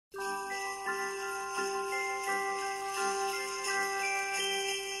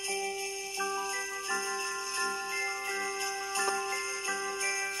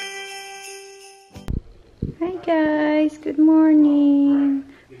Guys, good morning.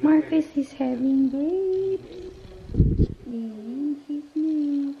 Marcus is having grapes. And he's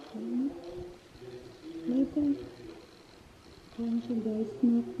napping. Later, once you guys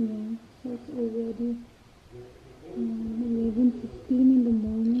snack now. So it's already 11:15 in the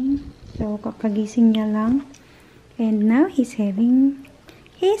morning. So kakagising niya lang. And now he's having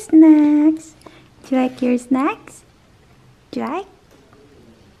his snacks. Do you like your snacks? Do you like?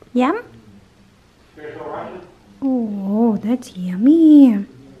 Yum? Oh, that's yummy.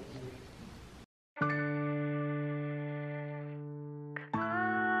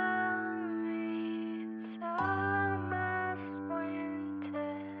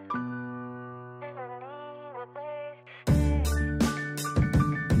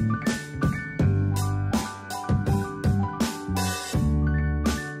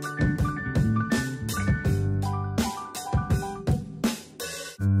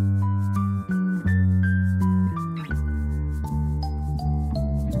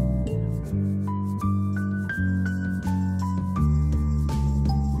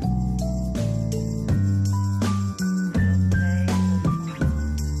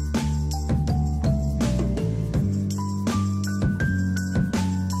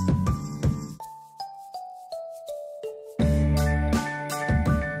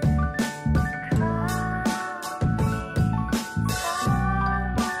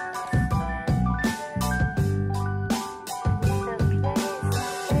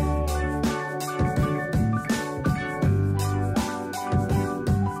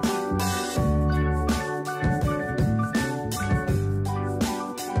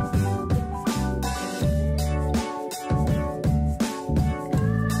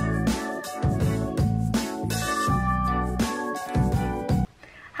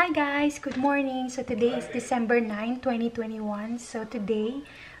 Hi guys! Good morning! So today is December 9, 2021. So today,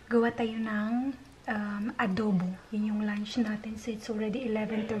 gawa tayo ng adobo. Yun yung lunch natin. So it's already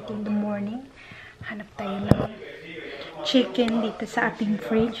 11:30 in the morning. Hanap tayo ng chicken dito sa ating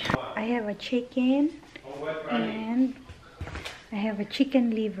fridge. I have a chicken and I have a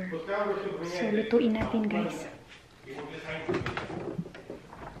chicken liver. So lutuin natin guys.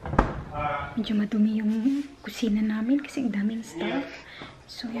 Medyo madumi yung kusina namin kasi ang daming stuff.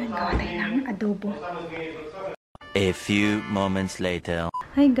 So, yun, gawa tayo ng adobo. A few moments later.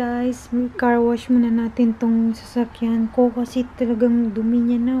 Hi guys, car wash muna natin tong sasakyan ko kasi talagang dumi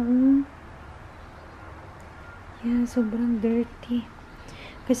niya na. Yeah, sobrang dirty.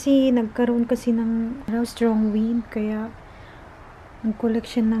 Kasi nagkaroon kasi ng strong wind kaya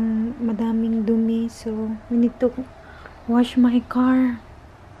nag-collect siya ng madaming dumi. So, we need to wash my car.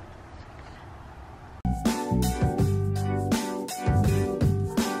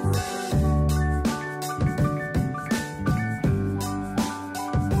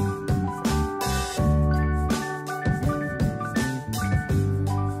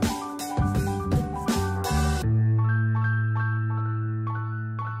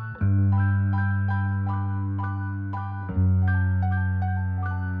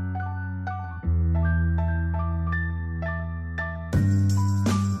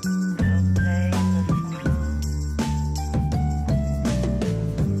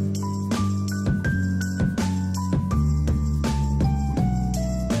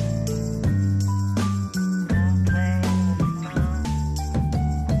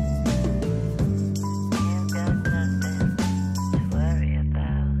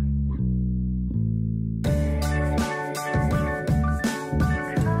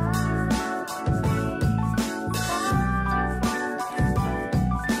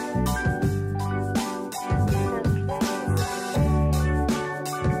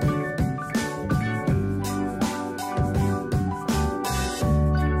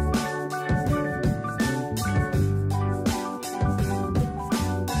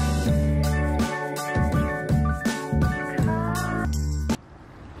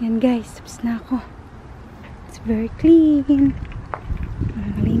 Yan guys, tapos na ako. It's very clean.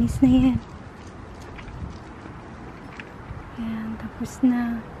 Malinis na yan. Yan, tapos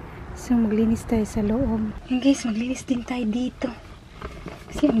na. So, maglinis tayo sa loob. Yan guys, maglinis din tayo dito.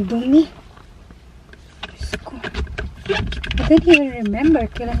 Kasi ang dumi. Diyos ko. I don't even remember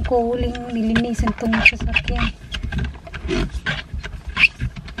kailan ko huling nilinisan itong sasakyan.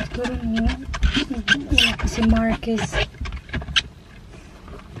 Siguro wala kasi Marcus.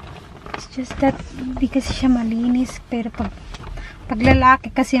 Just that, hindi kasi siya malinis. Pero pag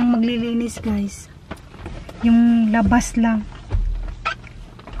lalaki kasi ang maglilinis guys, yung labas lang.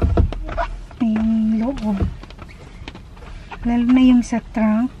 Yung loob. Lalo na yung sa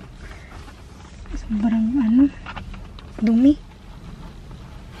trunk. Sobrang dumi.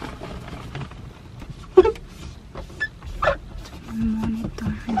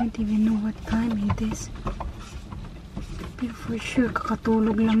 don't even know what time it is. Pero for sure,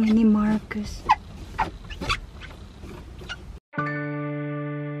 kakatulog lang yun ni Marcus.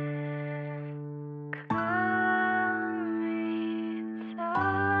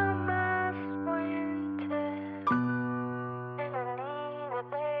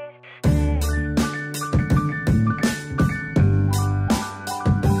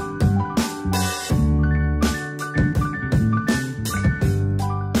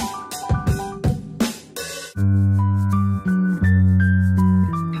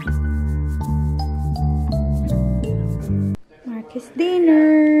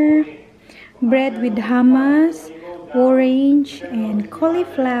 Dinner, bread with hummus, orange, and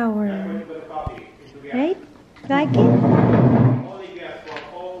cauliflower. Right? Like it?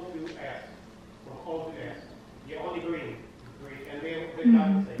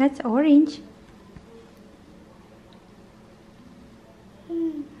 That's orange.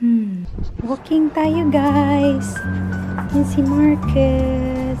 Walking tayo, guys. Yan si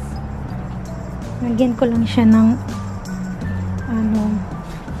Marcus. Lagyan ko lang siya ng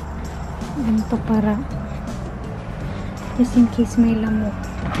ganito para just in case may lamok.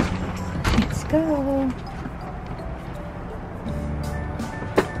 Let's go.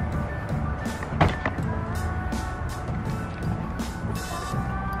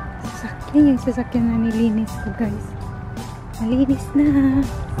 Sasakyan, yung sasakyan na nilinis ko, guys. Malinis na.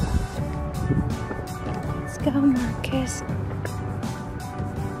 Let's go, Marcus.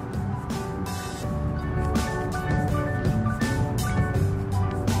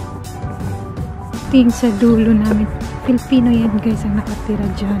 Ito yung sa dulo namin. Filipino yan, guys, ang nakatira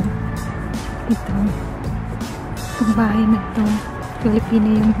dyan. Ito. Itong bahay na ito. Filipino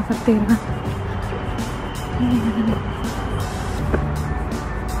yung nakatira. Ayan.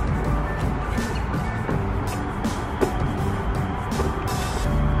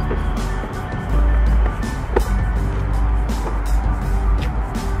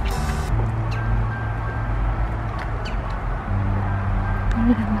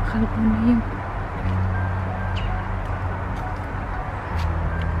 Ayan, nakalbo na yun.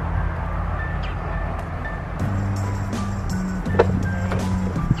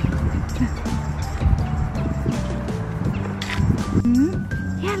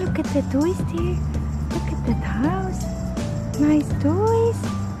 Yeah, look at the toys there. Look at that house. Nice toys.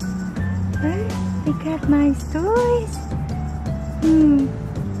 Huh? They got nice toys. You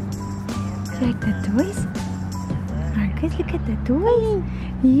like the toys? Marcus, look at the toys.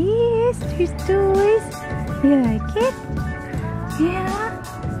 Yes, there's toys. You like it? Yeah,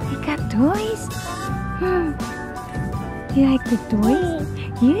 they got toys. You like the toys?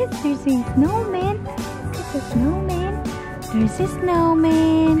 Yes, there's a snowman. Look at the snowman. There's a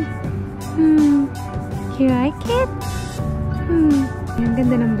snowman. You like it? Ang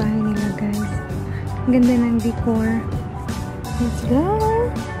ganda ng bahay nila, guys. Ang ganda ng decor. Let's go.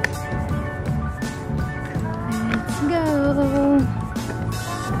 Let's go.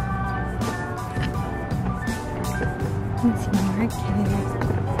 Let's market.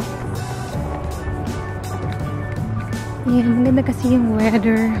 Ayan, maganda kasi yung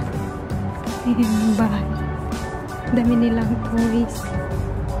weather. Ayan yung bahay. Dami nilang toys.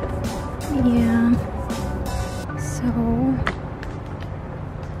 Yeah. So,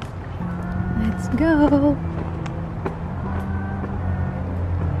 let's go.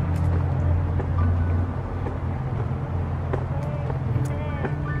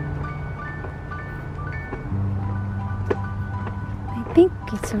 I think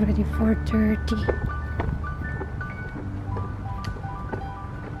it's already 4:30.